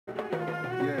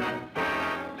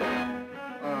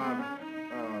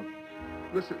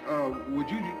Listen, would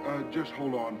you just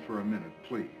hold on for a minute,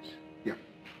 please? Yeah.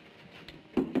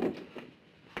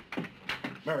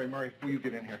 Mary, will you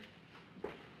get in here?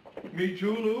 Me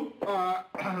too, Lou?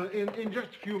 In just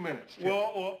a few minutes.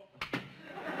 Well...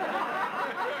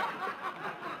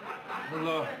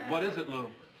 Well, what is it, Lou?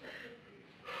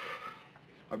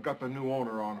 I've got the new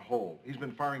owner on hold. He's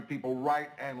been firing people right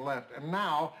and left, and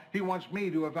now he wants me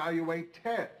to evaluate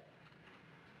Ted.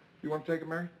 You want to take it,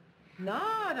 Mary?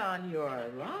 Not on your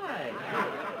life.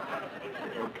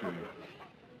 Okay.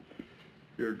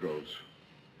 Here goes.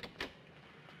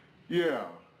 Yeah.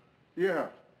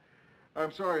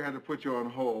 I'm sorry I had to put you on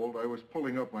hold. I was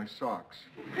pulling up my socks.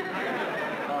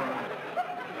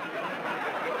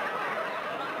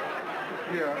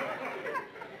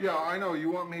 Yeah, I know.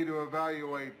 You want me to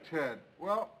evaluate Ted.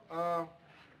 Well,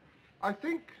 I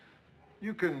think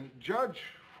you can judge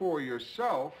for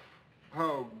yourself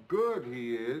how good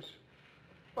he is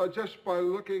just by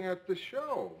looking at the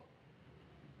show.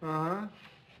 Uh-huh.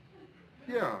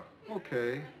 Yeah,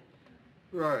 okay.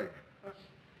 Right.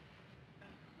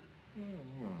 Can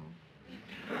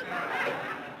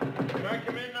I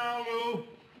come in now, Lou?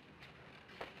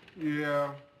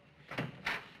 Yeah.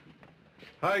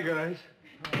 Hi, guys.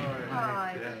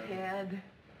 Hi, Ted.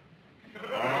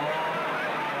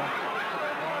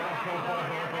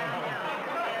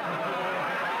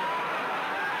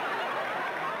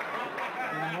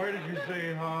 Why did you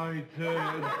say hi,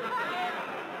 Ted?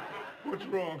 What's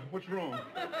wrong?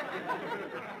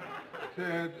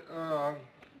 Ted,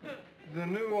 the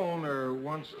new owner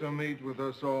wants to meet with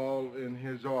us all in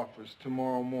his office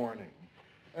tomorrow morning.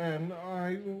 And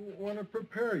I want to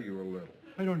prepare you a little.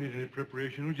 I don't need any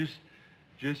preparation.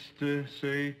 Just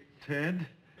say, Ted,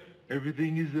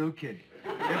 everything is okay.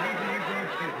 Everything is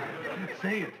okay.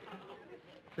 Say it.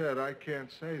 Ted, I can't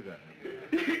say that.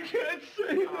 You can't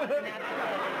say that.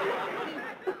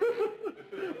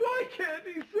 Why can't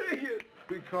he say it?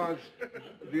 Because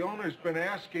the owner's been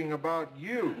asking about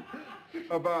you,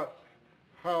 about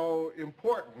how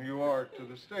important you are to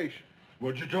the station.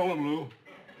 What'd you tell him, Lou?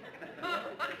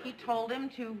 He told him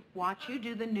to watch you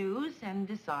do the news and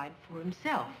decide for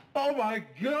himself. Oh, my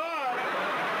God!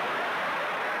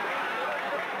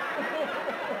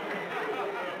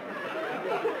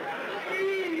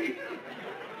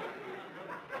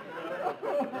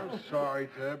 I'm sorry,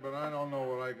 Ted, but I don't know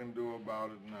what I can do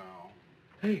about it now.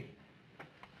 Hey,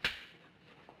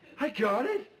 I got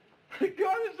it.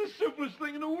 It's the simplest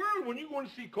thing in the world. When you go and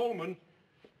see Coleman,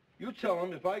 you tell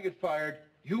him if I get fired,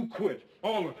 you quit.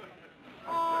 All of it.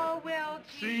 Oh, well,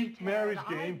 gee, See? Ted, Mary's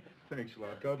game. Thanks a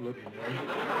lot. God love you, Mary.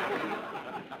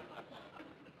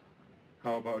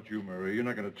 How about you, Mary? You're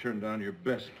not going to turn down your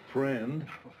best friend.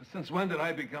 Since when did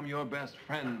I become your best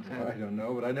friend, Ted? I don't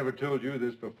know, but I never told you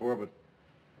this before, but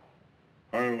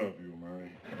I love you,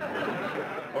 Mary.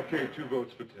 Okay, 2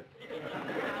 votes for Ted.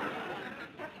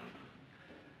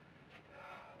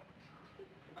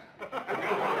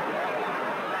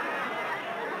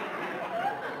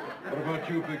 What about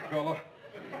you, big fella?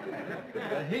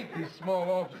 I hate these small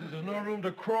offices. There's no room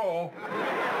to crawl.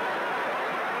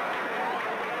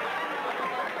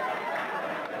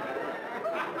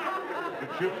 The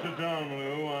chips are down,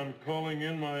 Lou. I'm calling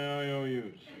in my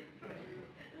IOUs.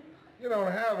 You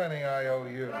don't have any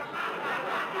IOUs.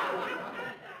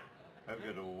 I've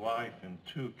got a wife and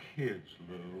 2 kids,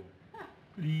 Lou.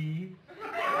 Please?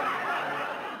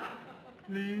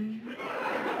 Please?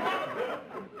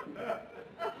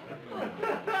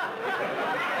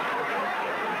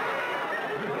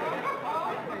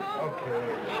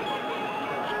 Okay.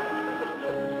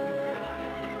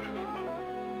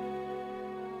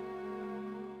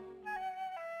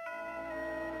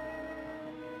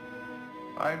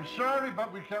 I'm sorry,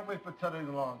 but we can't wait for Ted any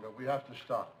longer. We have to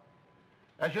stop.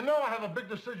 As you know, I have a big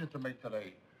decision to make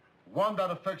today, one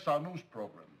that affects our news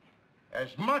program. As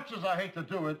much as I hate to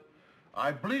do it,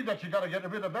 I believe that you got to get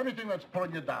rid of anything that's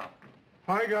pulling you down.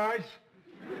 Hi, guys.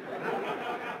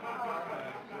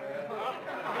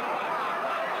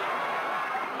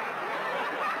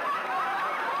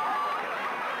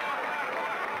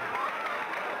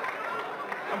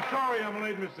 I'm sorry I'm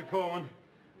late, Mr. Coleman,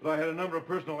 but I had a number of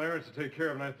personal errands to take care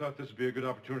of, and I thought this would be a good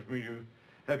opportunity for me to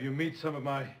have you meet some of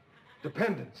my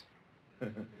dependents.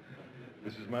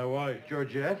 This is my wife,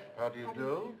 Georgette. How do you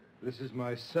do? This is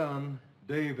my son,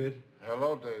 David.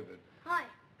 Hello, David. Hi.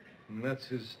 And that's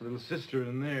his little sister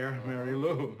in there, Mary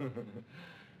Lou.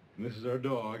 And this is our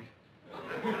dog.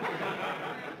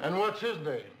 And what's his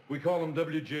name? We call him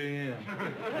WJM.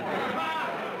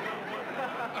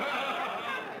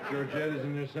 Georgette,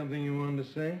 isn't there something you wanted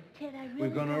to say? Ted, I really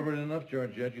We've gone over it enough,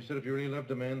 Georgette. You said if you really loved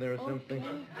a man, there is something.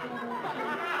 Okay.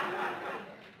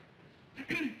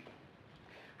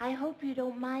 I hope you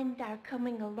don't mind our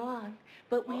coming along,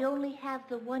 but we only have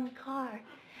the one car.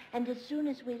 And as soon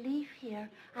as we leave here,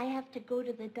 I have to go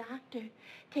to the doctor,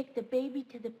 take the baby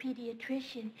to the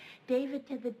pediatrician, David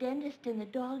to the dentist, and the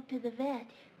dog to the vet.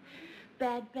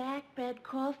 Bad back, bad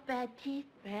cough, bad teeth,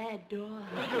 bad dog.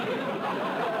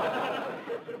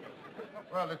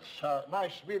 Well, it's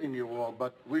nice meeting you all,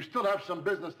 but we still have some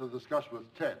business to discuss with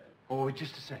Ted. Oh,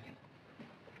 just a second.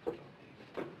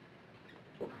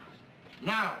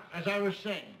 Now, as I was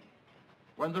saying,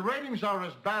 when the ratings are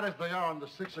as bad as they are on the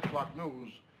 6 o'clock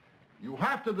news, you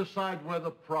have to decide where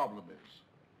the problem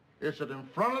is. Is it in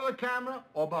front of the camera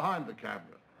or behind the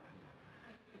camera?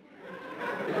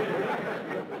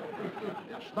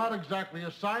 It's not exactly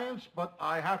a science, but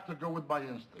I have to go with my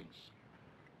instincts.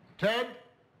 Ted,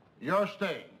 you're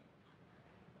staying.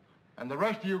 And the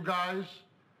rest of you guys,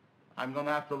 I'm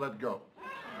gonna have to let go.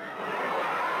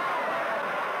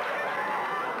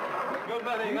 You're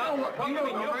letting us come in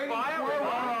your fire?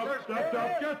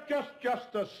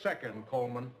 Just a second,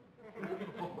 Coleman.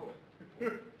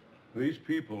 These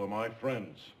people are my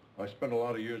friends. I spent a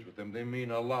lot of years with them. They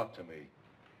mean a lot to me.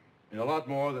 And a lot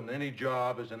more than any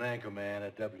job as an anchorman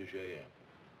at WJM.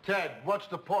 Ted, what's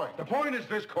the point? The point is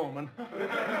this, Coleman.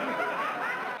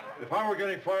 If I were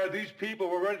getting fired, these people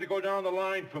were ready to go down the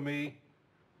line for me.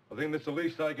 I think that's the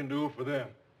least I can do for them.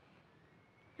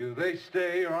 Either they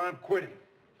stay or I'm quitting.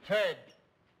 Ted,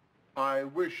 I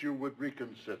wish you would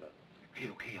reconsider.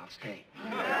 Okay, I'll stay.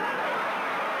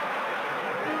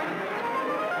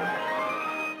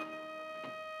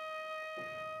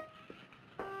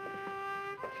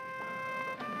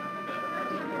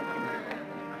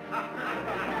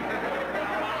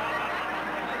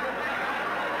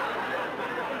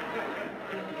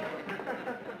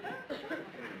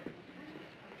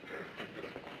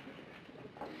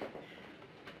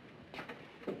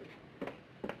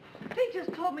 They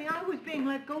just told me I was being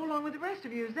let go along with the rest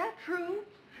of you. Is that true?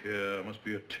 Yeah, it must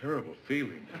be a terrible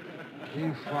feeling.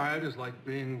 Being fired is like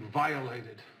being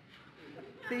violated.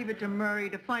 Leave it to Murray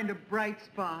to find a bright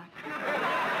spot.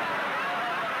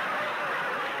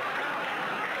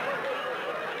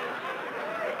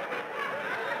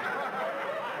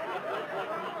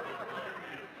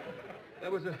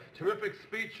 That was a terrific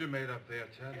speech you made up there,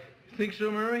 Ted. Think so,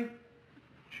 Murray?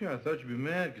 Sure, I thought you'd be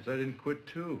mad because I didn't quit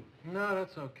too. No,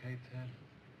 that's okay, Ted.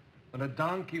 When a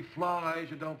donkey flies,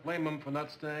 you don't blame him for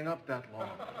not staying up that long.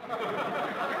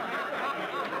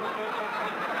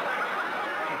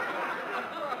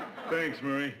 Thanks,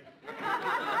 Murray.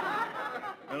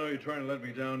 I know you're trying to let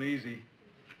me down easy.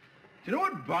 Do you know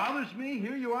what bothers me?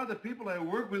 Here you are, the people I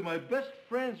work with, my best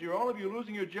friends. You're all of you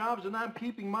losing your jobs, and I'm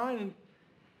keeping mine, and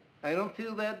I don't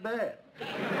feel that bad.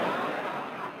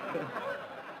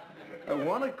 I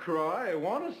want to cry, I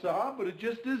want to sob, but it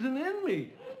just isn't in me.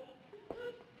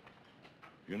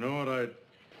 You know what I'd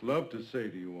love to say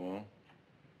to you all?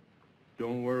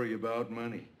 Don't worry about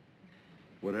money.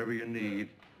 Whatever you need,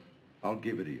 I'll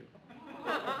give it to you.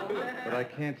 But I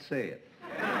can't say it.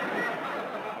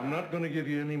 I'm not going to give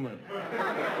you any money.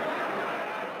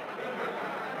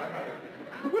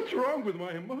 What's wrong with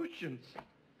my emotions?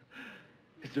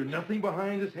 Is there nothing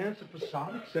behind this handsome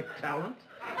facade except talent?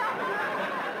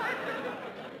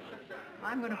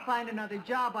 I'm going to find another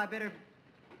job. I better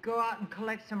go out and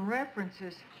collect some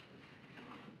references.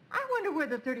 I wonder where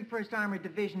the 31st Armored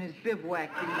Division is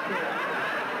bivouacked these days.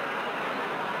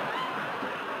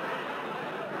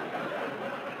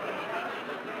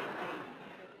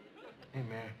 Hey,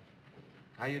 Mary.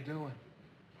 How you doing?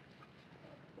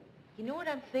 You know what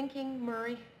I'm thinking,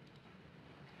 Murray?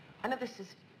 I know this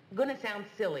is gonna sound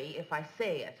silly if I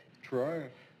say it. Try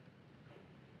it.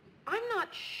 I'm not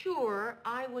sure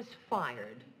I was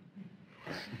fired.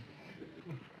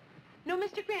 No,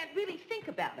 Mr. Grant, really think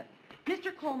about it.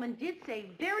 Mr. Coleman did say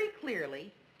very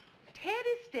clearly, Ted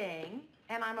is staying,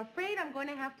 and I'm afraid I'm going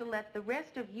to have to let the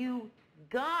rest of you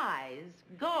guys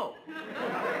go.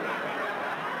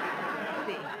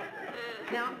 See?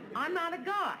 Now, I'm not a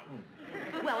guy.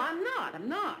 Well, I'm not.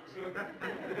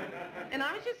 And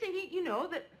I was just thinking, you know,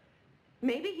 that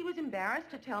maybe he was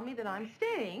embarrassed to tell me that I'm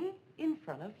staying in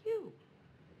front of you.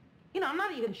 You know, I'm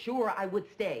not even sure I would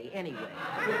stay anyway.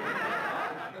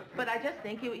 But I just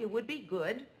think it would be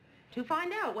good to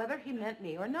find out whether he meant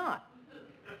me or not.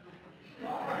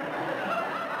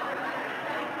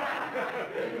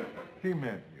 He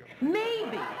meant you.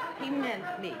 Maybe he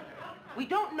meant me. We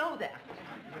don't know that.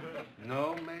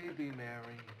 No, maybe,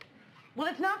 Mary. Well,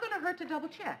 it's not going to hurt to double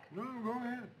check. No, go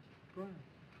ahead. Go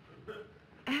ahead.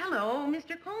 Hello,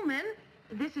 Mr. Coleman.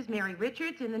 This is Mary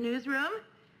Richards in the newsroom.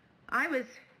 I was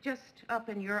just up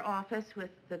in your office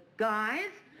with the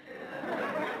guys.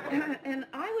 And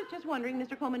I was just wondering,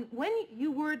 Mr. Coleman, when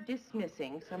you were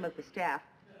dismissing some of the staff,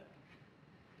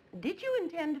 did you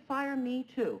intend to fire me,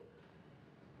 too?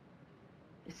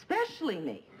 Especially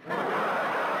me.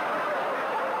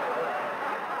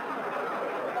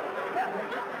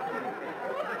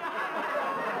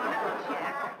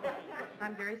 Check.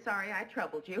 I'm very sorry I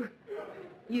troubled you.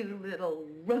 You little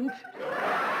runt.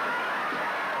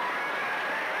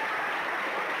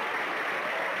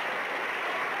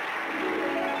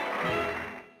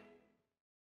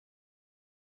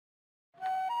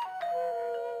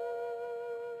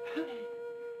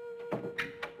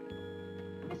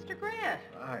 Mr. Grant.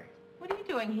 Hi. What are you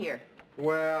doing here?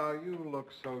 Well, you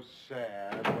look so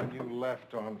sad when you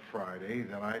left on Friday.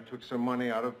 Then I took some money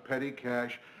out of petty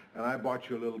cash and I bought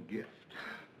you a little gift.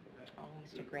 Oh,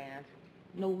 Mr. Grant,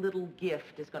 no little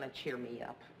gift is going to cheer me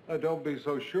up. Don't be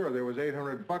so sure. There was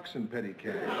 $800 in petty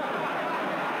cash.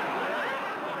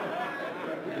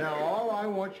 Now, all I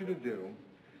want you to do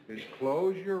is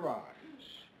close your eyes,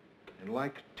 and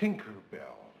like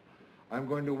Tinkerbell, I'm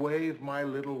going to wave my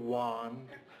little wand,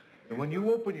 and when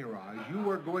you open your eyes, you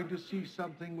are going to see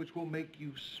something which will make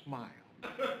you smile.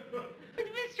 But,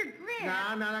 Mr.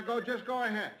 Grant... No, just go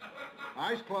ahead.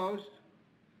 Eyes closed.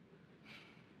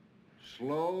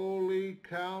 Slowly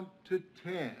count to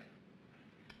 10.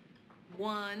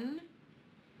 1,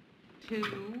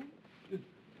 2,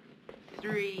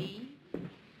 3,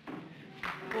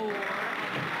 4, 5,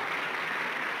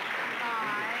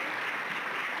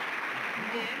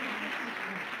 6,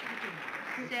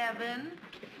 7,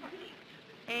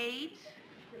 8,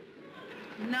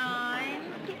 9,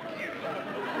 10.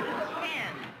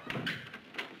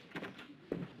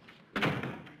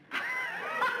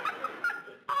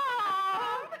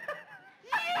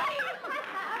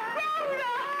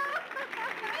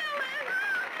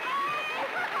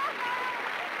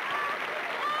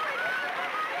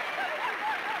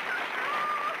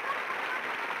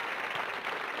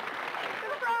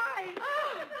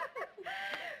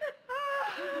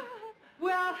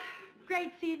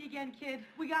 Great seeing you again, kid.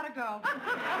 We gotta go.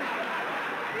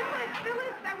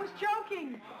 Phyllis, I was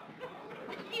joking.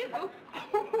 You.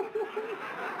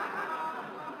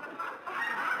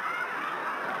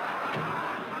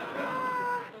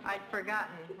 I'd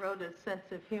forgotten Rhoda's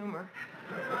sense of humor.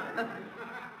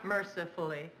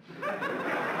 Mercifully. So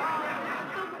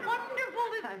wonderful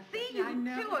to see you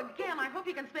two again. I hope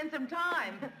you can spend some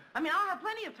time. I mean, I'll have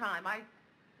plenty of time. I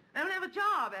don't have a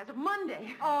job as of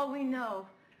Monday. Oh, we know.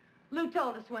 Lou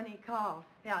told us when he called.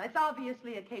 Yeah, it's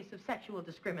obviously a case of sexual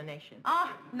discrimination.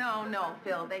 Oh, no,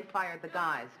 Phil. They fired the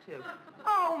guys, too.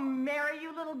 Oh, Mary,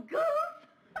 you little goose.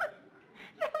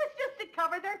 That was just to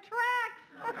cover their tracks.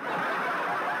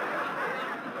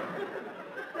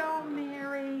 So,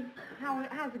 Mary,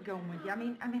 how's it going with you? I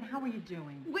mean, how are you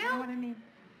doing? Well, you know what I mean?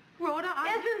 Rhoda,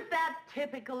 Isn't that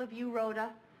typical of you,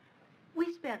 Rhoda?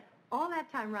 We spent all that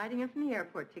time riding in from the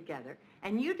airport together,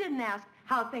 and you didn't ask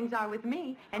how things are with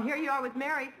me, and here you are with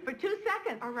Mary for 2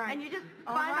 seconds. All right. And you just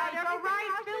find out everything. All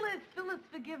right, Phyllis,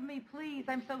 forgive me, please.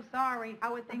 I'm so sorry.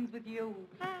 How are things with you?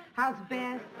 How's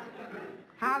Bess?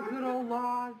 How's good old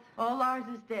Laws? Old Lars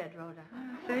is dead, Rhoda.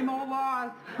 Same old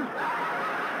Laws.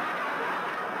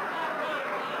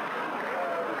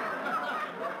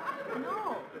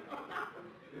 No.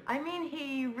 I mean,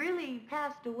 he really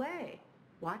passed away.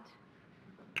 What?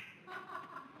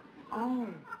 Oh,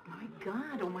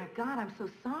 my God, I'm so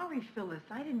sorry, Phyllis.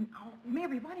 I didn't... Oh,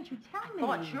 Mary, why didn't you tell me? I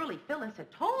thought surely Phyllis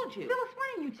had told you. Phyllis, why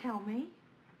didn't you tell me?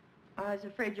 I was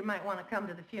afraid you might want to come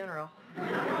to the funeral.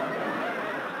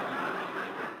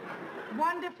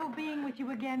 Wonderful being with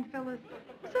you again, Phyllis.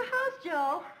 So how's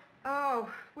Joe? Oh,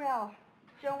 well,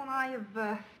 Joe and I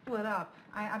have split up.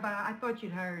 I thought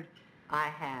you'd heard. I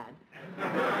had.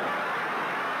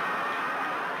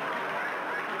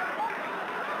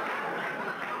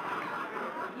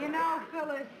 You know,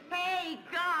 Phyllis... Hey,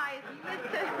 guys,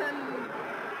 listen.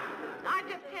 I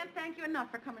just can't thank you enough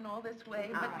for coming all this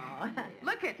way. But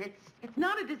look, it's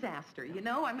not a disaster, you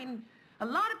know? I mean, a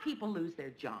lot of people lose their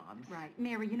jobs. Right.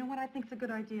 Mary, you know what I think's a good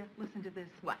idea? Listen to this.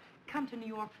 What? Come to New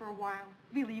York for a while.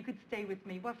 Really, you could stay with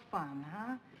me. What fun,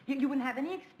 huh? You wouldn't have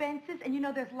any expenses, and you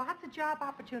know there's lots of job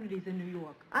opportunities in New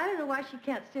York. I don't know why she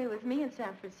can't stay with me in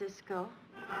San Francisco.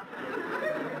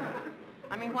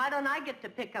 I mean, why don't I get to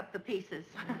pick up the pieces?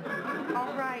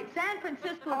 All right. San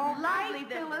Francisco's lovely.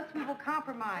 Phyllis, we will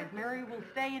compromise. Mary will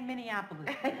stay in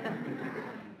Minneapolis.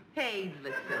 Hey,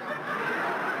 listen.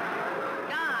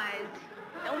 Guys,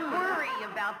 don't worry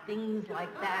about things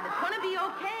like that. It's going to be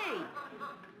okay.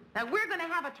 Now, we're going to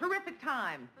have a terrific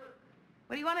time.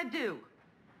 What do you want to do?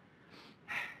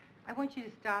 I want you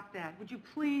to stop that. Would you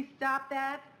please stop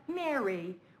that?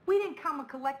 Mary, We didn't come a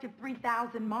collective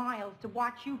 3,000 miles to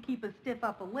watch you keep a stiff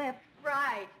upper lip.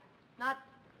 Right. Not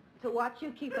to watch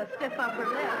you keep a stiff upper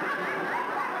lip.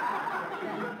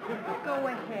 Go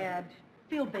ahead.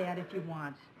 Feel bad if you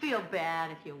want. Feel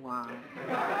bad if you want.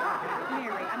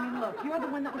 Mary, I mean, look, you're the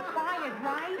one that was fired,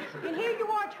 right? And here you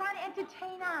are trying to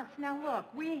entertain us. Now, look,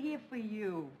 we're here for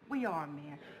you. We are,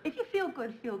 Mary. If you feel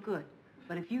good, feel good.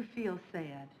 But if you feel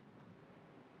sad,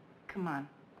 come on,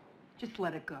 just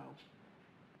let it go.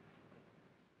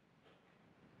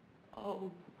 Oh,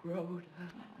 Rhoda.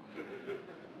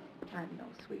 I know,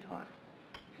 sweetheart.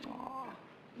 Aw.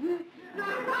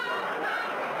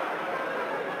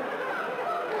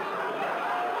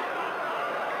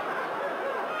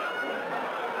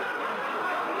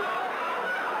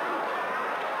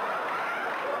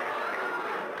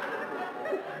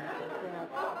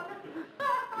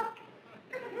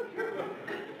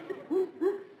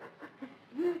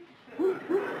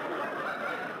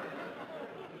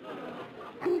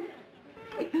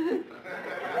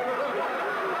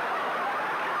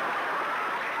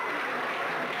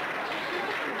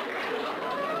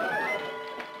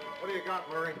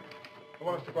 Murray. I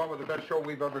want us to go out with the best show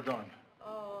we've ever done.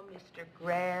 Oh, Mr.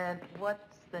 Grant,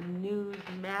 what's the news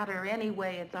matter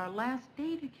anyway? It's our last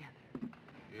day together.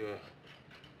 Yeah,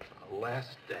 our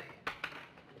last day.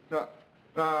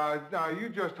 Now, you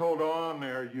just hold on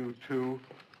there, you two.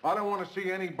 I don't want to see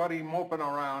anybody moping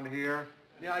around here.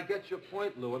 Yeah, I get your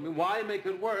point, Lou. I mean, why make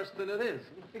it worse than it is?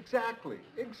 Exactly.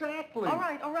 All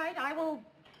right, I will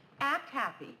act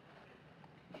happy.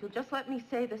 If you'll just let me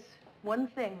say this one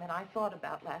thing that I thought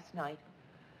about last night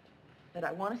that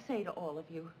I want to say to all of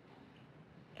you,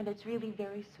 and it's really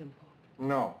very simple.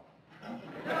 No.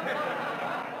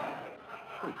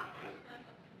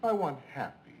 I want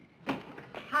happy.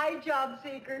 Hi, job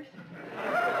seekers.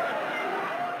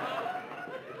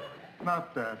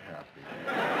 Not that happy.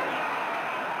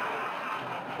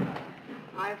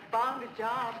 I found a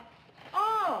job.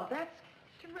 Oh, that's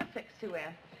terrific, Sue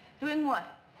Ann. Doing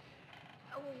what?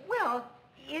 Well,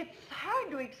 it's hard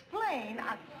to explain.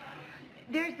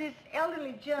 There's this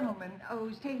elderly gentleman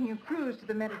who's taking a cruise to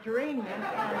the Mediterranean, and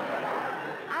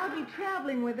I'll be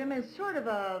traveling with him as sort of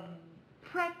a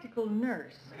practical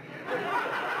nurse.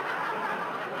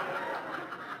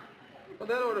 Well,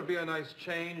 that ought to be a nice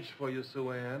change for you,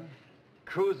 Sue Ann.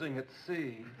 Cruising at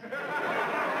sea.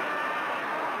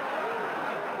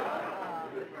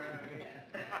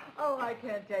 Oh, I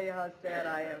can't tell you how sad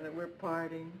I am that we're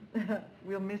parting.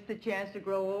 We'll miss the chance to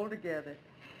grow old together.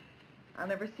 I'll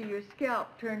never see your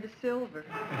scalp turn to silver.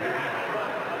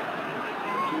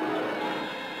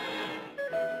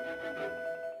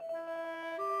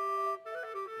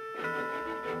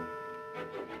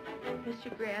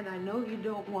 Mr. Grant, I know you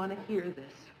don't want to hear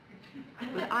this,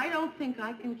 but I don't think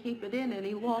I can keep it in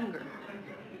any longer.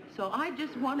 So I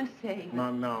just want to say...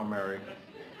 Not now, Mary.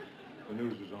 The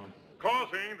news is on.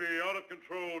 Causing the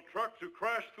out-of-control truck to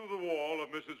crash through the wall of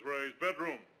Mrs. Ray's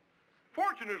bedroom.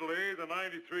 Fortunately, the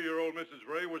 93-year-old Mrs.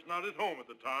 Ray was not at home at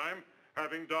the time,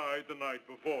 having died the night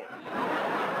before.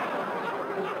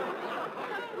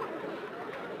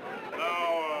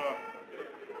 Now,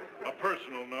 a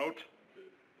personal note.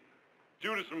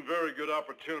 Due to some very good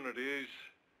opportunities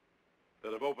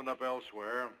that have opened up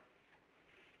elsewhere,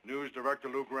 news director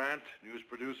Lou Grant, news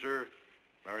producer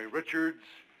Mary Richards,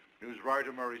 news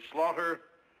writer Mary Slaughter,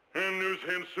 and news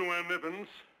hand Sue Ann Nibbins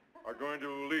are going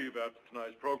to leave after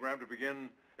tonight's program to begin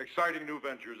exciting new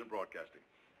ventures in broadcasting.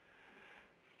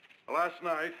 Last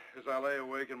night, as I lay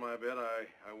awake in my bed, I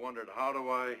wondered, how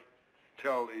do I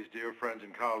tell these dear friends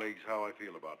and colleagues how I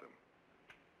feel about them?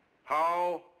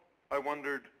 How, I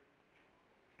wondered,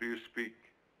 do you speak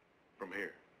from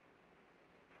here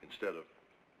instead of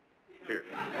here?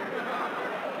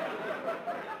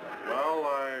 Well,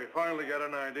 I finally got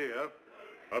an idea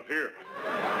up here.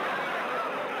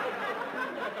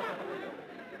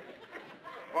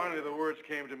 Finally, the words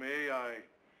came to me. I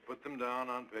put them down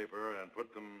on paper and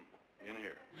put them in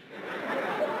here.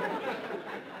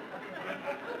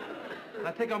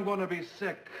 I think I'm going to be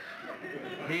sick.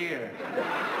 Here.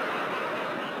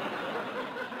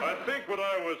 I think what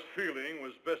I was feeling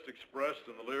was best expressed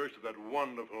in the lyrics of that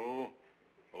wonderful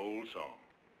old song.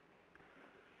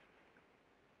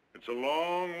 It's a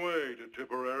long way to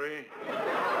Tipperary. It's a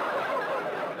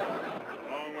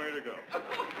long way to go.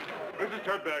 This is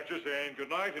Ted Baxter saying good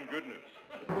night and good news.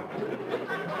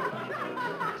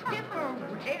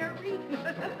 Tipperary.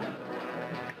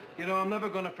 You know, I'm never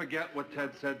going to forget what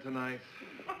Ted said tonight,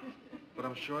 but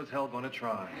I'm sure as hell going to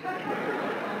try.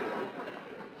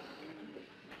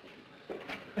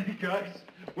 Hey, guys,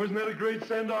 wasn't that a great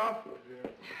send-off?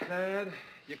 Ted,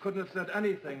 You couldn't have said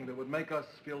anything that would make us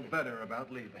feel better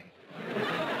about leaving.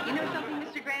 You know something,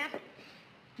 Mr. Grant?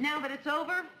 Now that it's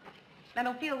over, I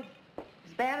don't feel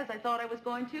as bad as I thought I was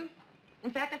going to.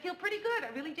 In fact, I feel pretty good.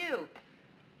 I really do.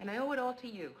 And I owe it all to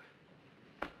you.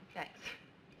 Thanks.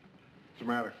 What's the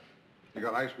matter? You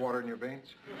got ice water in your veins?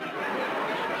 You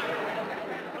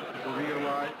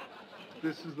realize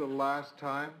this is the last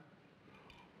time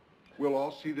we'll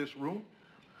all see this room?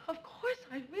 Of course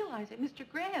I realize it, Mr.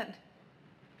 Grant.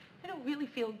 I don't really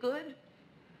feel good.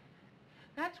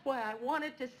 That's why I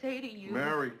wanted to say to you...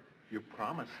 Mary, you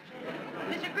promised.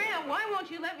 Mr. Grant, why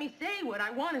won't you let me say what I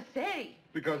want to say?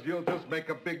 Because you'll just make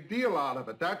a big deal out of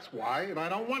it. That's why, and I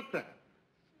don't want that.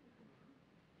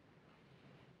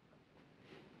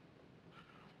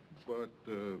 But,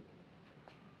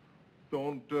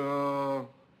 don't,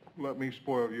 let me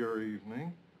spoil your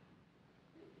evening.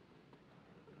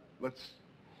 Let's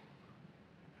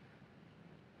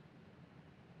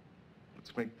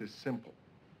make this simple.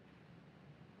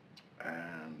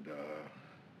 And,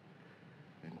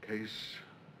 in case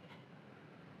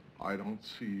I don't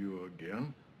see you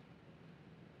again,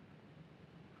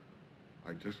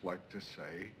 I'd just like to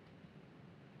say,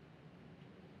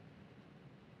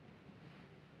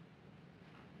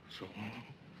 so long.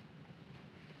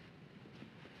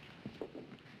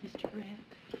 Mr. Grant.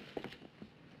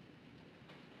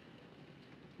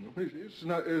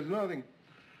 No, it's nothing.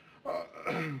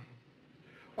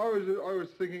 I was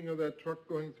thinking of that truck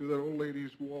going through that old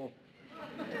lady's wall.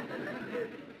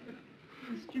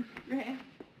 Mr. Grant.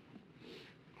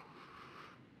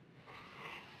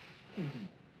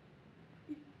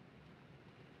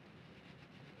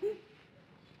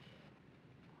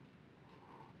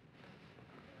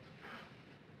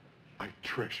 I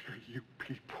treasure you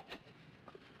people.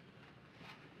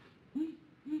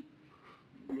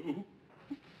 Lou.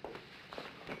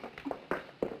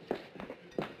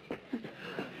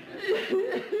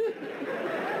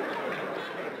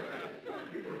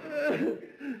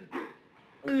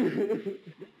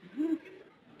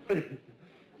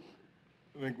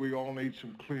 I think we all need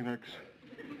some Kleenex.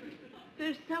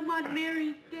 There's some on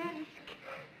Mary's desk.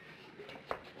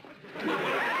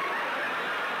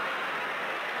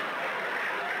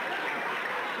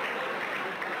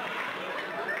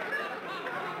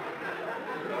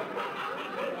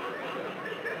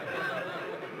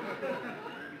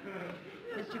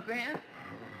 Mr. Grant,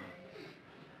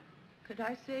 could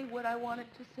I say what I wanted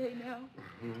to say now?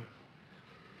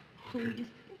 Please.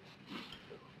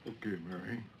 Okay,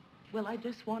 Mary. Well, I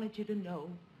just wanted you to know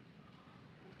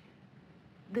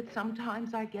that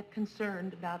sometimes I get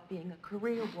concerned about being a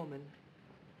career woman.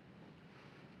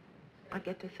 I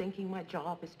get to thinking my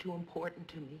job is too important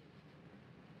to me.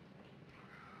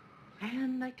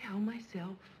 And I tell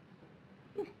myself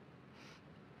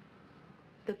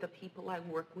that the people I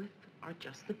work with are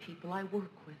just the people I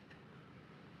work with,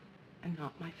 and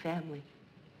not my family.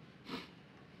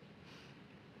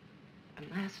 And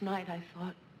last night I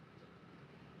thought,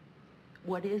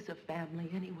 what is a family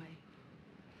anyway?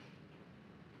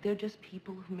 They're just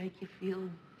people who make you feel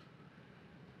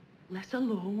less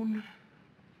alone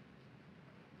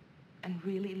and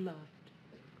really loved.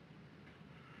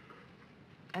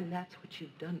 And that's what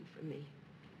you've done for me.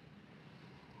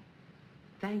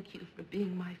 Thank you for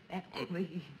being my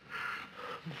family.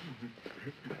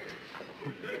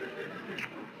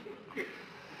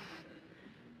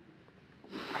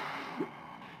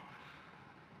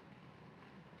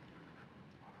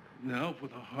 Now for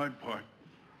the hard part.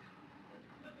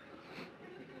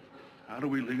 How do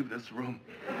we leave this room?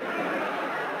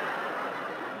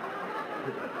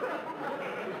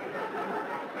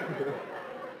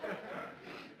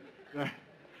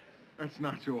 That's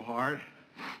not so hard.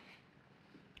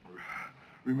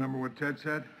 Remember what Ted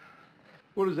said?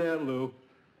 What is that, Lou?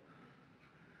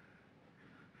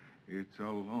 It's a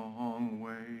long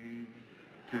way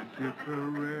to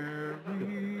Tipperary.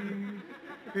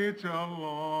 It's a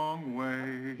long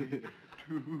way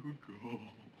to go.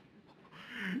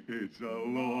 It's a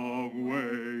long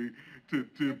way to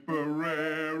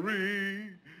Tipperary,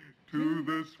 to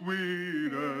the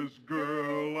sweetest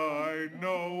girl I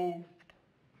know.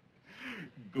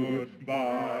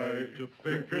 Goodbye to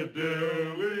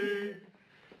Piccadilly,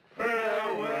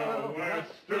 farewell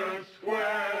Leicester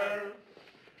Square.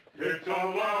 It's a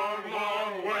long,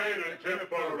 long way to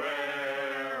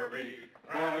Tipperary,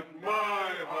 and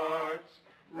my heart's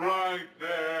right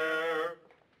there.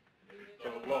 It's a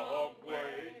long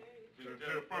way to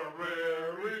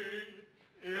Tipperary,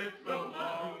 it's a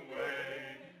long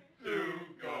way to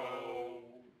go.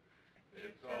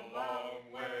 It's a long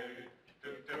way to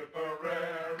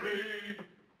Tipperary,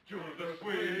 to the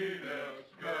sweetest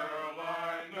girl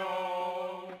I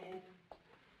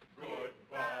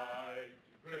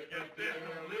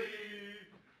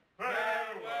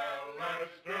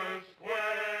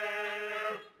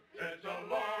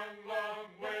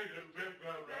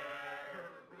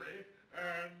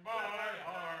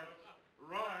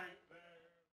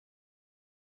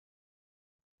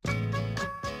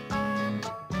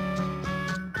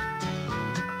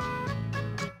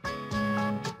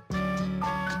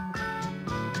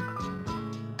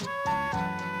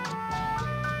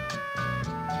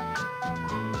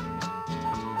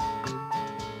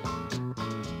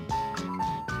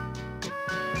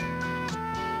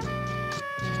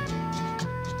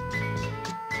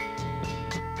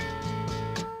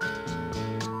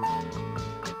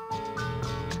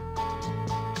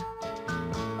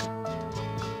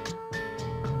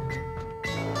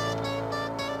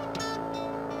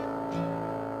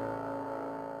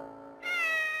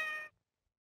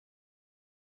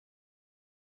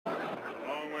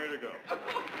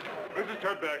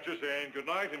Baxter saying good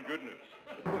night and good news.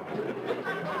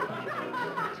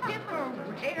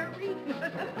 Tipperary.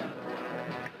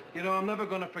 You know, I'm never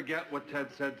going to forget what Ted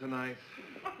said tonight,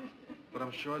 but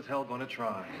I'm sure as hell going to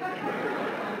try.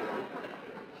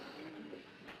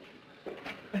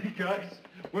 Hey, guys,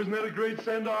 wasn't that a great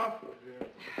send-off?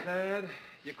 Ted,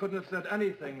 you couldn't have said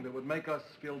anything that would make us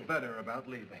feel better about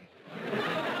leaving.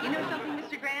 You know something,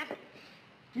 Mr. Grant?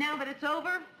 Now that it's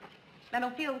over, I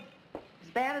don't feel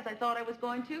as bad as I thought I was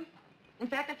going to. In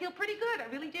fact, I feel pretty good. I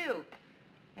really do.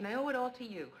 And I owe it all to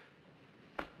you.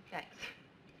 Thanks.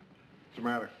 What's the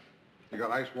matter? You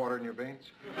got ice water in your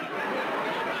veins? You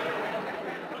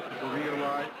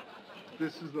realize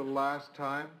this is the last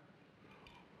time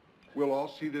we'll all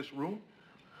see this room?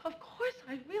 Of course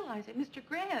I realize it, Mr.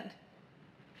 Grant.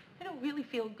 I don't really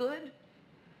feel good.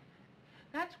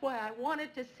 That's why I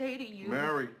wanted to say to you...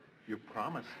 Mary, you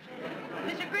promised.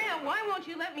 Mr. Grant, why won't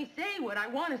you let me say what I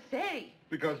want to say?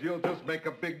 Because you'll just make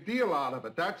a big deal out of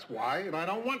it. That's why, and I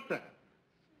don't want that.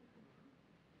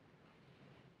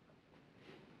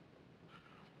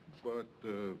 But,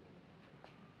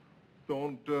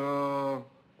 don't,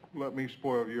 let me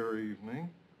spoil your evening.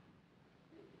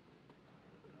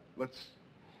 Let's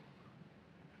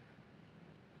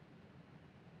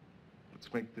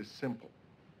make this simple.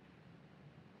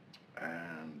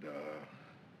 And,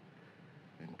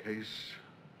 in case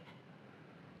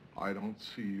I don't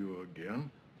see you again,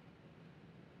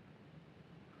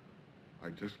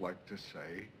 I'd just like to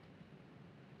say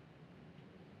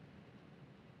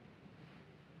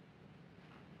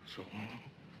so long.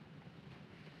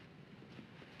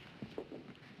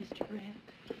 Mr. Grant.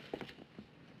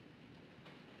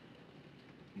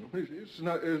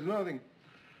 No, it's nothing.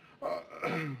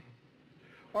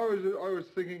 I was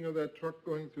thinking of that truck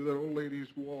going through that old lady's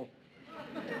wall.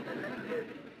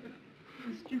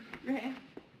 Mr. Grant.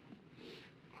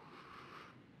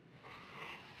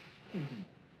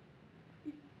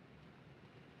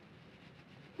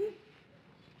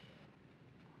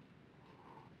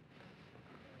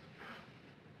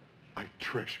 I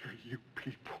treasure you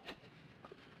people.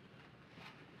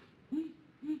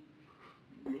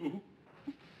 No.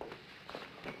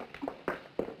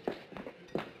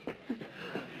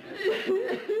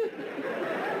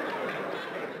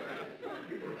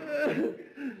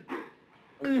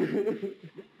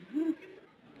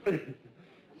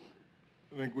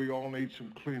 I think we all need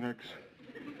some Kleenex.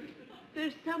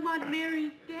 There's some on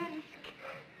Mary's desk.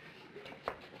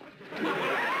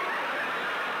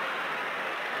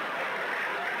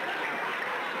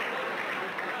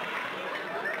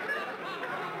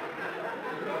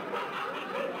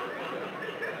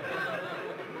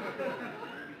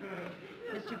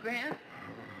 Mr. Grant?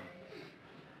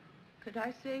 Could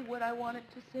I say what I wanted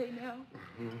to say now?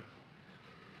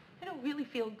 I don't really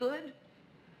feel good.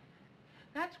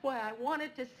 That's why I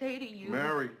wanted to say to you...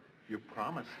 Mary, you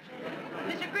promised.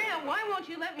 Mr. Grant, why won't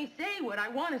you let me say what I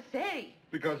want to say?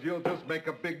 Because you'll just make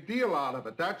a big deal out of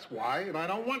it. That's why, and I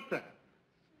don't want that.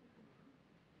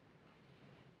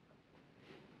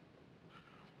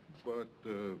 But,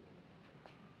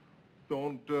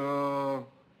 don't,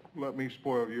 let me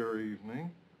spoil your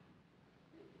evening.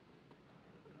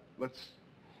 Let's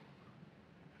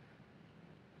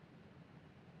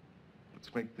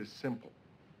make this simple.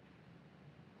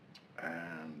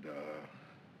 And,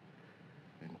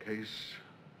 in case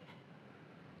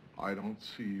I don't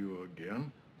see you again,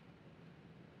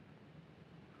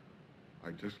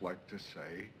 I'd just like to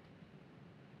say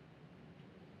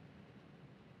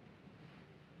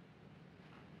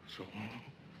so long.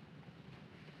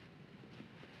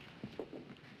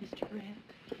 Mr. Grant.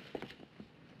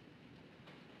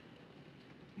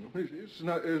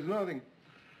 No, it's nothing.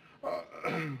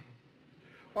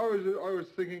 I was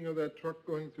thinking of that truck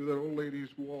going through that old lady's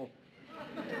wall.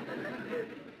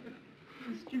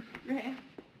 Mr. Grant.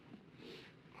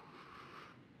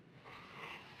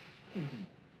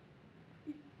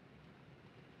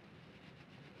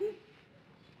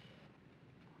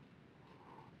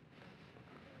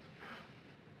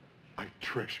 I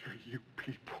treasure you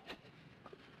people.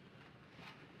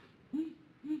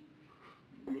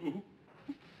 No.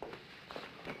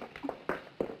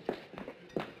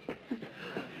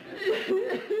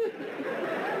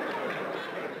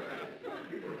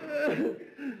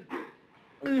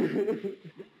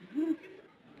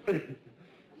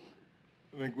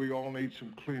 I think we all need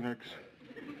some Kleenex.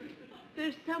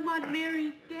 There's some on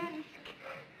Mary's desk.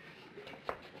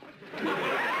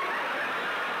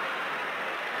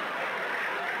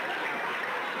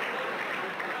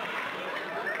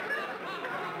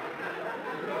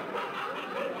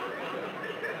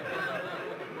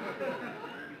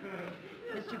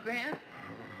 Mr. Grant?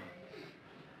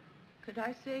 Could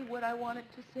I say what I wanted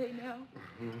to say now?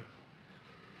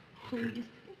 Please?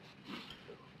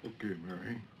 Okay,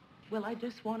 Mary. Well, I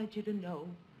just wanted you to know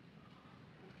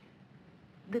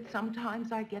that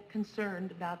sometimes I get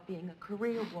concerned about being a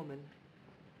career woman.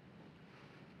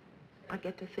 I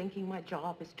get to thinking my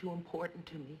job is too important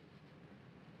to me.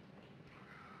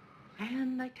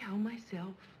 And I tell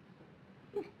myself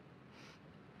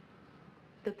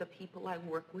that the people I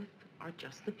work with are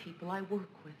just the people I work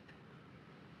with,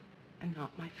 and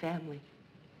not my family.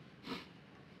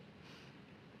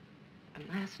 And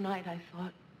last night I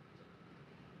thought,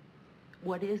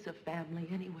 what is a family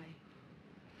anyway?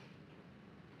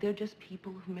 They're just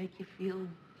people who make you feel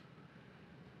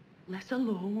less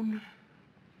alone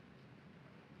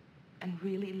and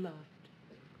really loved.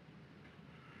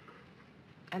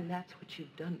 And that's what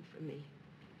you've done for me.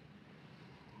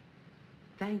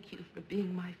 Thank you for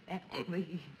being my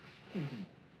family.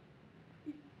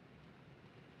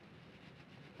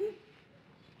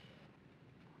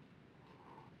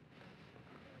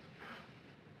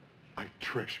 I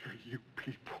treasure you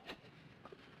people.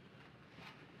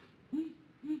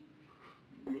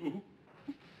 Lou.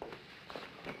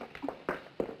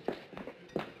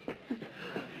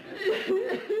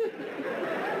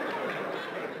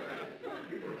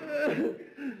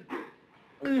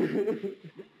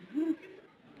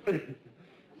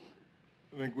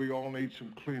 I think we all need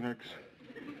some Kleenex.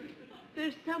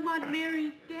 There's some on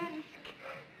Mary's desk.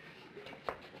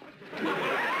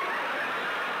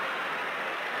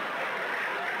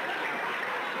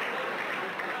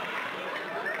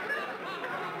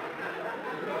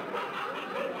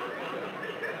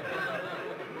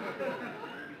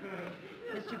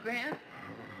 Mr. Grant?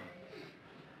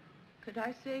 Could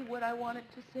I say what I wanted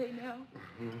to say now?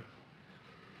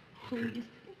 Please?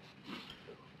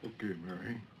 Okay,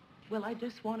 Mary. Well, I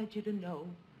just wanted you to know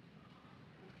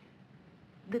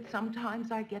that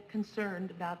sometimes I get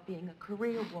concerned about being a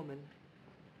career woman.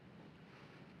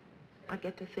 I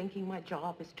get to thinking my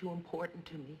job is too important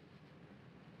to me.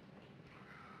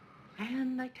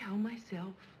 And I tell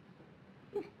myself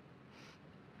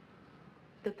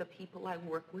that the people I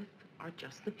work with are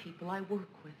just the people I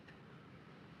work with,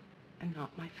 and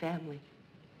not my family.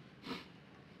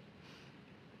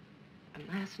 And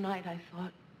last night I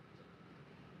thought,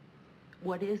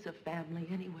 what is a family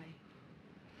anyway?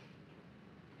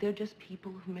 They're just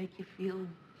people who make you feel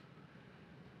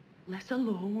less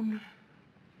alone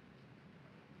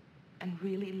and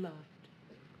really loved.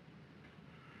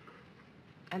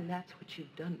 And that's what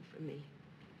you've done for me.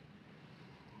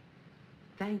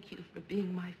 Thank you for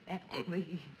being my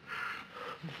family.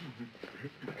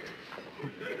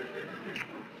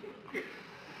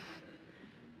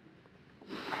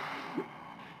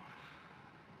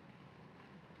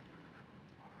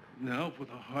 Now for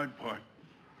the hard part.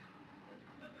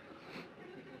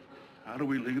 How do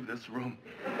we leave this room?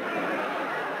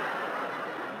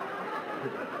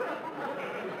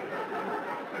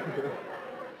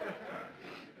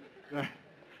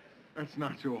 That's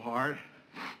not so hard.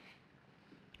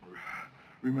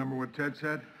 Remember what Ted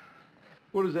said?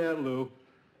 What is that, Lou?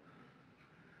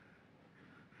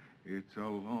 It's a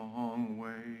long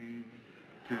way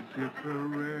to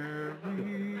Tipperary.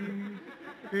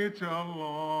 It's a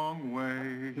long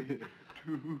way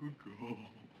to go.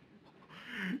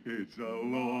 It's a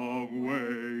long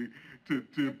way to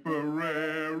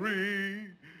Tipperary,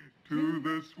 to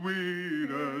the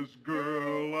sweetest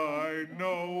girl I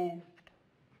know.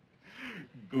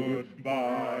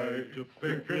 Goodbye to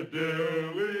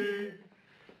Piccadilly,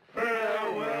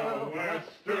 farewell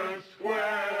Leicester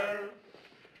Square.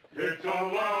 It's a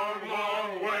long,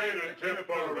 long way to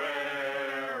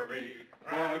Tipperary,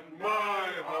 and my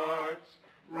heart's...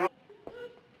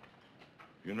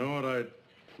 You know what I'd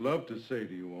love to say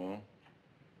to you all?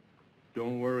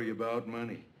 Don't worry about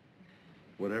money.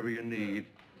 Whatever you need,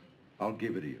 I'll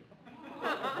give it to you.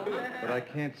 But I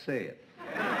can't say it.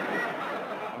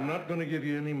 I'm not going to give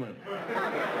you any money.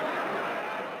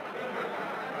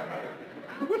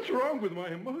 What's wrong with my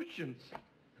emotions?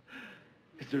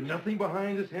 Is there nothing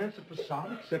behind this handsome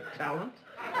facade except talent?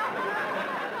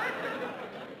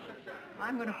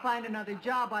 I'm going to find another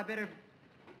job. I better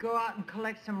go out and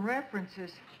collect some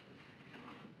references.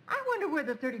 I wonder where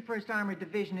the 31st Armored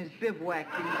Division is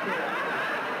bivouacked these days.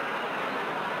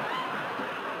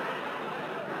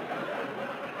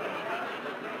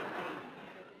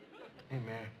 Hey,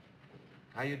 Mary.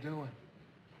 How you doing?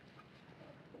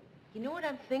 You know what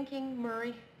I'm thinking,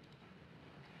 Murray?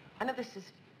 I know this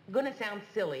is gonna sound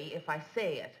silly if I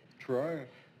say it. Try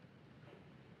it.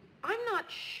 I'm not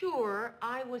sure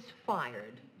I was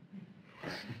fired.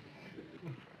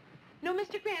 No,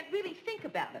 Mr. Grant, really think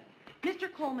about it.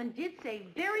 Mr. Coleman did say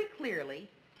very clearly,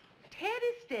 Ted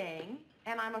is staying,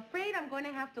 and I'm afraid I'm going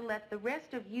to have to let the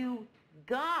rest of you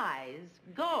guys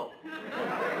go.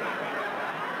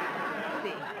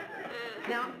 See?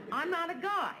 Now, I'm not a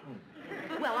guy.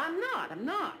 Well, I'm not.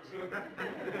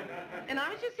 And I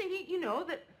was just thinking, you know,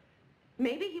 that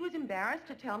maybe he was embarrassed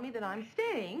to tell me that I'm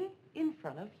staying in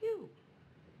front of you.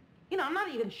 You know, I'm not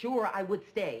even sure I would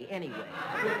stay anyway.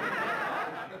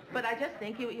 But I just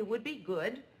think it would be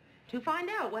good to find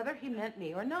out whether he meant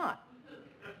me or not.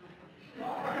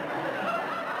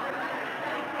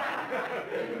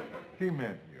 He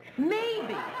meant you.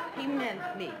 Maybe he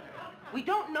meant me. We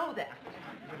don't know that.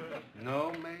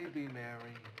 No, maybe,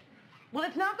 Mary. Well,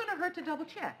 it's not going to hurt to double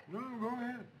check. No, go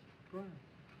ahead.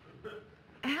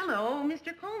 Hello,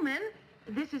 Mr. Coleman.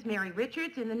 This is Mary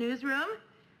Richards in the newsroom.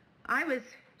 I was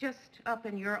just up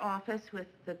in your office with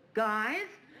the guys.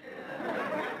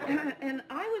 And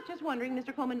I was just wondering,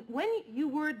 Mr. Coleman, when you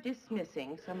were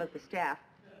dismissing some of the staff,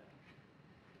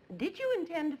 did you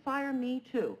intend to fire me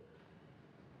too?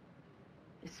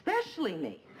 Especially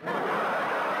me.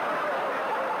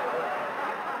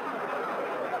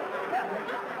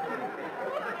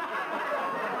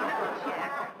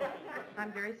 Check.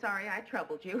 I'm very sorry I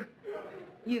troubled you.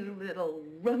 You little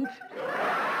runt.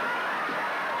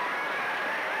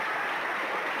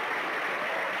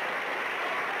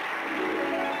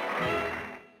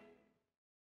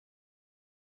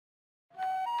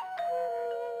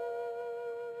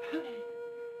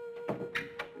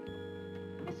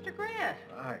 Mr. Grant.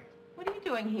 Hi. What are you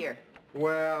doing here?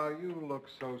 Well, you look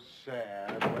so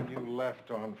sad when you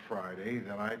left on Friday.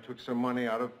 Then I took some money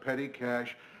out of petty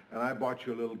cash and I bought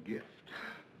you a little gift.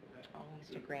 Oh,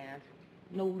 Mr. Grant,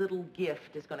 no little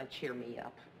gift is going to cheer me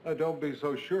up. Don't be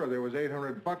so sure. There was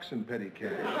 $800 in petty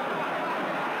cash.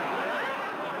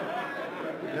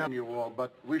 Damn you all,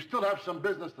 but we still have some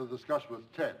business to discuss with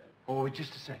Ted. Oh,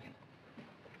 just a second.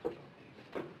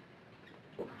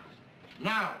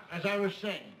 Now, as I was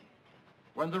saying,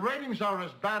 when the ratings are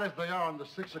as bad as they are on the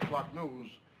 6 o'clock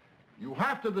news, you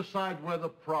have to decide where the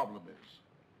problem is.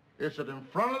 Is it in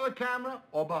front of the camera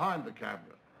or behind the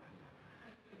camera?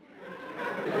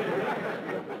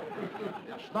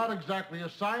 It's not exactly a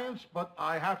science, but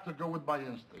I have to go with my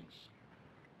instincts.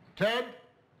 Ted,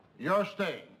 you're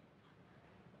staying.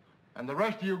 And the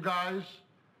rest of you guys,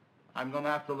 I'm going to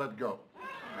have to let go.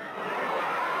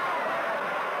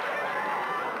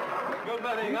 You're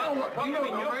letting us come in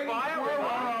your fire?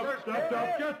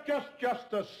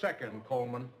 Just a second,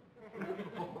 Coleman.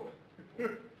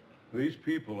 These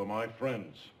people are my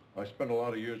friends. I spent a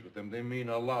lot of years with them. They mean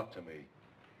a lot to me.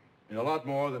 And a lot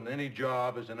more than any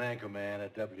job as an anchorman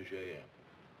at WJM.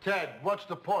 Ted, what's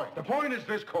the point? The point is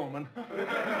this, Coleman.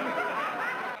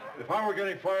 If I were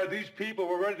getting fired, these people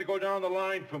were ready to go down the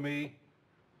line for me.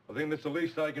 I think that's the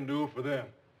least I can do for them.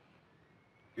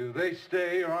 Either they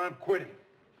stay or I'm quitting.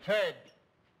 Ted,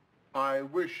 I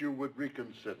wish you would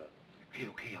reconsider.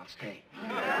 Okay, I'll stay.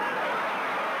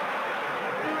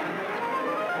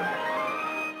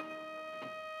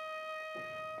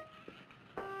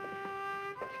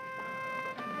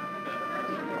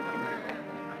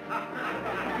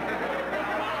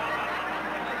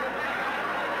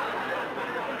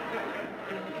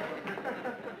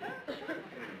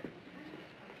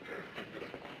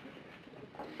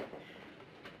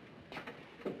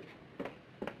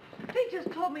 They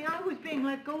just told me I was being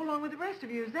let go along with the rest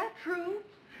of you. Is that true?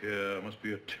 Yeah, it must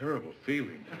be a terrible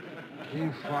feeling.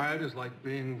 Being fired is like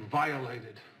being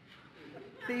violated.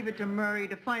 Leave it to Murray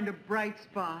to find a bright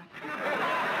spot.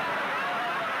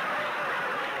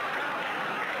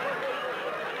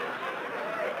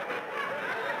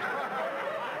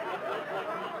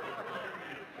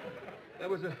 That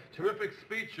was a terrific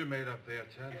speech you made up there,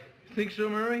 Ted. Think so,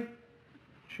 Murray?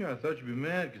 Sure, I thought you'd be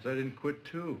mad because I didn't quit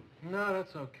too. No,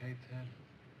 that's okay, Ted.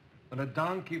 When a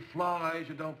donkey flies,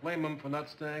 you don't blame him for not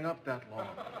staying up that long.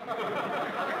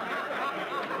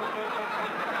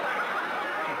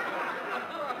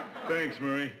 Thanks,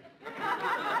 Murray.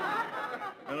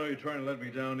 I know you're trying to let me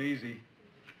down easy. Do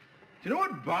you know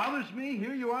what bothers me?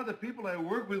 Here you are, the people I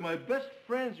work with, my best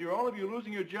friends. You're all of you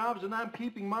losing your jobs, and I'm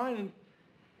keeping mine, and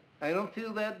I don't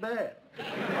feel that bad.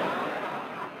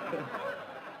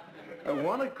 I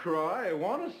want to cry, I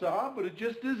want to sob, but it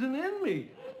just isn't in me.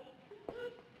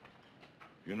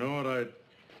 You know what I'd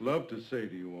love to say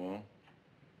to you all?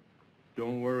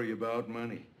 Don't worry about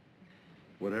money.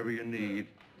 Whatever you need,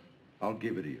 I'll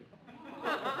give it to you.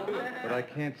 But I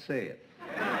can't say it.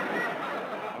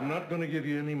 I'm not going to give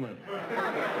you any money.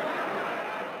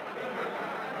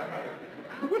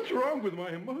 What's wrong with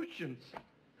my emotions?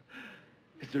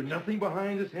 Is there nothing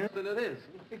behind his hand? Then it is.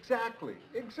 Exactly.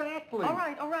 All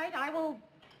right, I will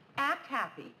act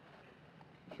happy.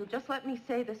 If you'll just let me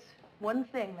say this one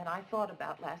thing that I thought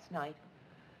about last night,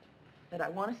 that I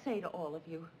want to say to all of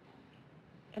you,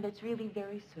 and it's really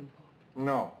very simple.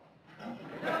 No.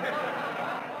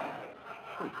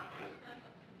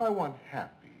 I want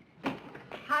happy.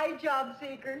 Hi, job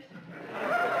seekers.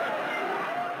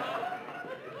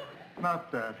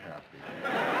 Not that happy.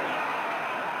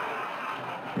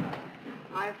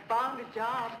 I found a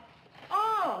job.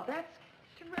 Oh, that's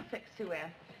terrific, Sue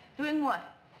Ann. Doing what?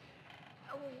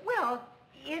 Well,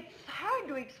 it's hard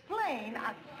to explain.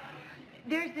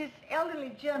 There's this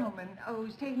elderly gentleman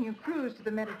who's taking a cruise to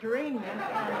the Mediterranean, and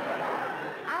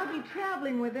I'll be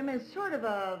traveling with him as sort of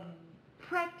a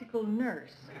practical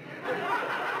nurse.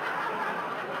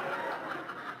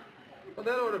 Well,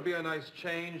 that ought to be a nice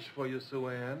change for you, Sue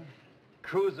Ann.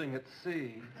 Cruising at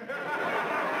sea.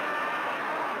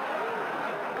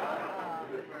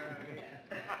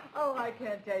 Oh, I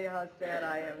can't tell you how sad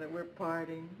I am that we're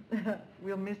parting.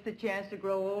 We'll miss the chance to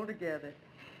grow old together.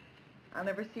 I'll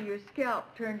never see your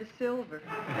scalp turn to silver.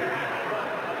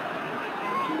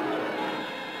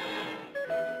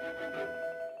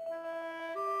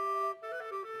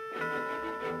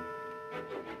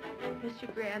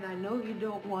 Mr. Grant, I know you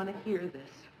don't want to hear this,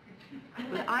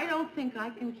 but I don't think I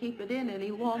can keep it in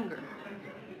any longer.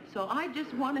 So I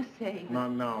just want to say...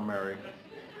 Not now, Mary.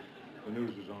 The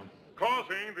news is on.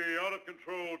 Causing the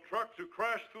out-of-control truck to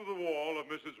crash through the wall of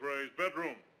Mrs. Ray's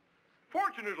bedroom.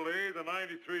 Fortunately, the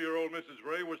 93-year-old Mrs.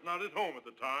 Ray was not at home at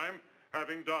the time,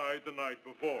 having died the night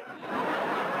before.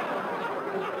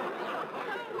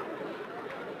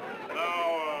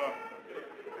 Now,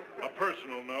 a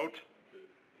personal note.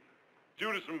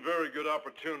 Due to some very good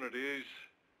opportunities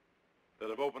that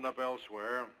have opened up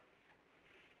elsewhere,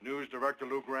 news director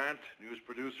Lou Grant, news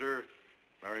producer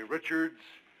Mary Richards,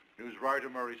 news writer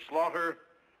Mary Slaughter,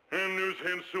 and news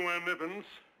hand Sue Ann Nibbins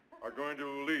are going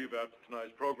to leave after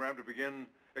tonight's program to begin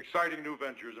exciting new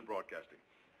ventures in broadcasting.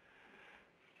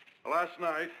 Last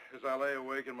night, as I lay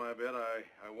awake in my bed, I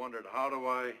wondered, how do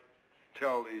I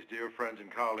tell these dear friends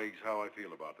and colleagues how I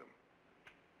feel about them?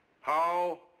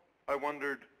 How, I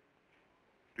wondered,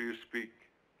 do you speak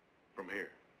from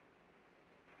here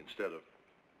instead of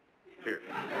here?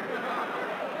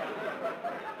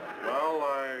 Well,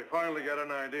 I finally got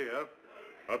an idea.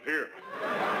 Up here.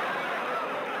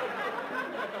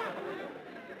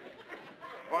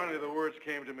 Finally, the words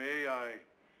came to me. I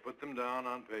put them down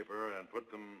on paper and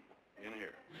put them in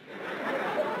here.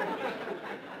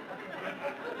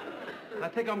 I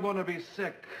think I'm going to be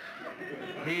sick.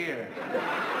 Here.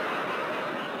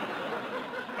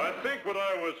 I think what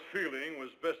I was feeling was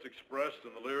best expressed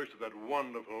in the lyrics of that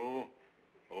wonderful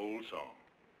old song.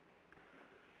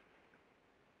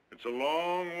 It's a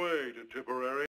long way to Tipperary.